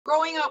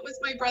Growing up with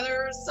my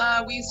brothers,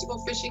 we used to go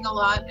fishing a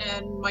lot,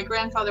 and my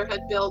grandfather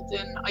had built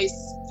an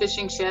ice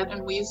fishing shed,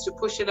 and we used to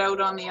push it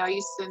out on the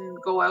ice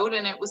and go out,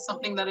 and it was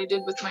something that I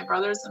did with my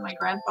brothers and my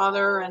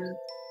grandfather, and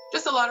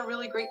just a lot of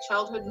really great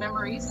childhood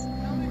memories.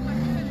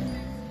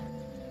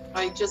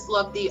 I just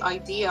love the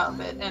idea of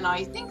it, and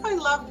I think I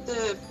love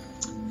the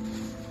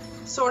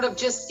sort of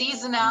just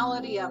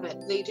seasonality of it.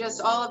 They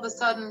just all of a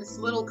sudden, this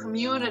little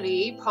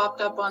community popped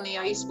up on the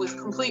ice, was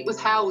complete with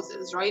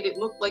houses, right? It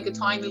looked like a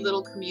tiny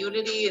little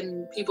community,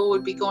 and people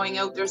would be going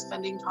out there,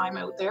 spending time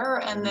out there,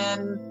 and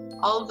then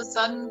all of a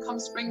sudden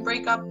come spring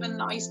break up and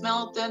the ice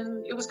melt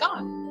and it was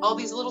gone. All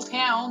these little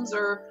towns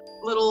or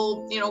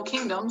little,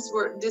 kingdoms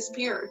were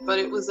disappeared, but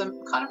it was a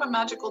kind of a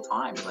magical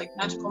time, like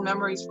magical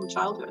memories from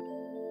childhood.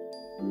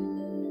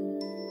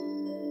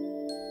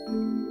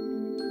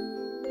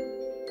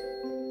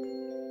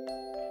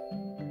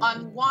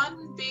 On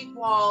one big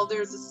wall,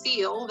 there's a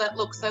seal that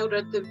looks out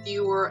at the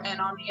viewer, and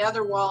on the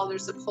other wall,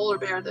 there's a polar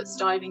bear that's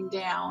diving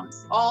down.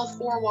 All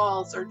four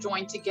walls are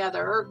joined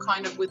together,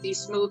 kind of with these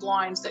smooth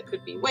lines that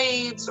could be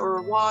waves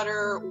or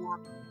water or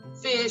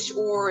fish,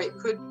 or it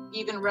could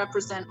even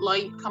represent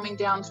light coming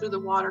down through the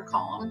water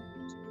column.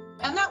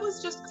 And that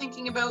was just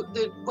thinking about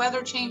the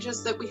weather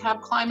changes that we have,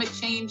 climate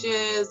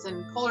changes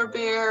and polar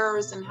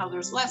bears and how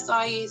there's less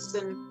ice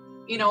and,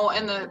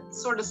 and the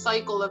sort of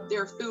cycle of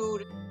their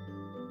food.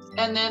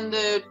 And then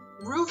the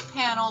roof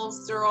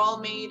panels, they're all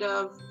made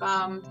of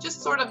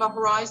just sort of a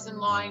horizon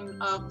line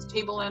of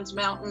Tablelands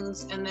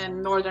Mountains and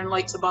then Northern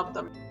Lights above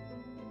them.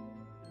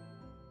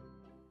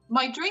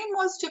 My dream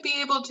was to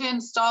be able to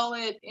install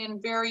it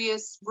in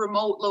various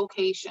remote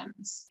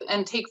locations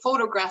and take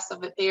photographs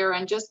of it there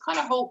and just kind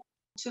of hope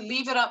to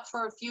leave it up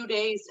for a few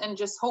days and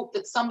just hope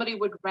that somebody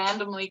would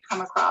randomly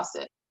come across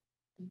it.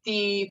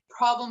 The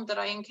problem that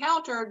I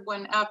encountered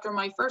after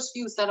my first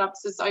few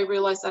setups is I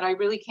realized that I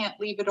really can't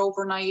leave it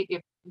overnight.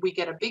 If we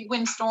get a big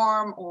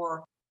windstorm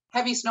or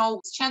heavy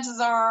snow, chances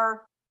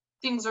are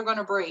things are going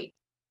to break.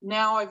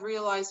 Now I've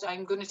realized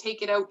I'm going to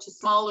take it out to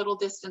small little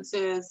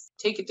distances,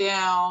 take it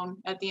down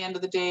at the end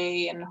of the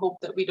day, and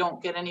hope that we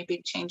don't get any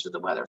big change of the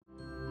weather.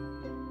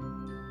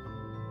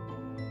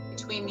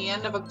 Between the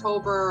end of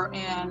October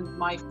and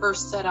my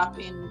first setup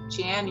in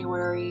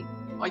January,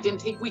 I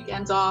didn't take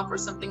weekends off or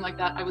something like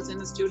that. I was in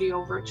the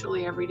studio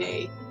virtually every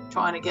day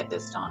trying to get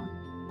this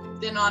done.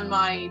 Then on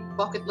my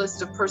bucket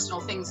list of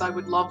personal things I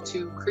would love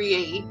to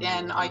create,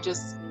 and I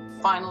just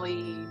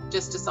finally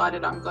just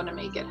decided I'm going to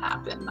make it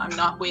happen. I'm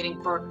not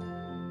waiting for,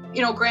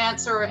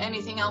 grants or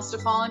anything else to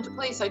fall into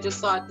place. I just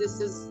thought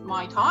this is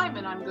my time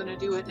and I'm going to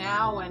do it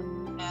now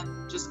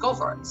and just go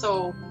for it.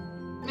 So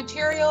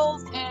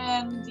materials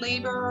and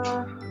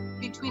labor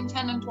between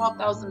 $10,000 and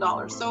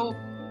 $12,000. So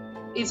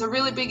it's a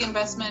really big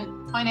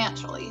investment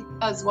financially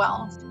as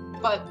well.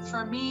 But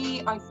for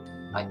me,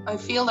 I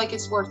feel like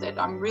it's worth it.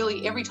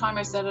 Every time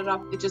I set it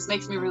up, it just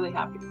makes me really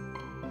happy.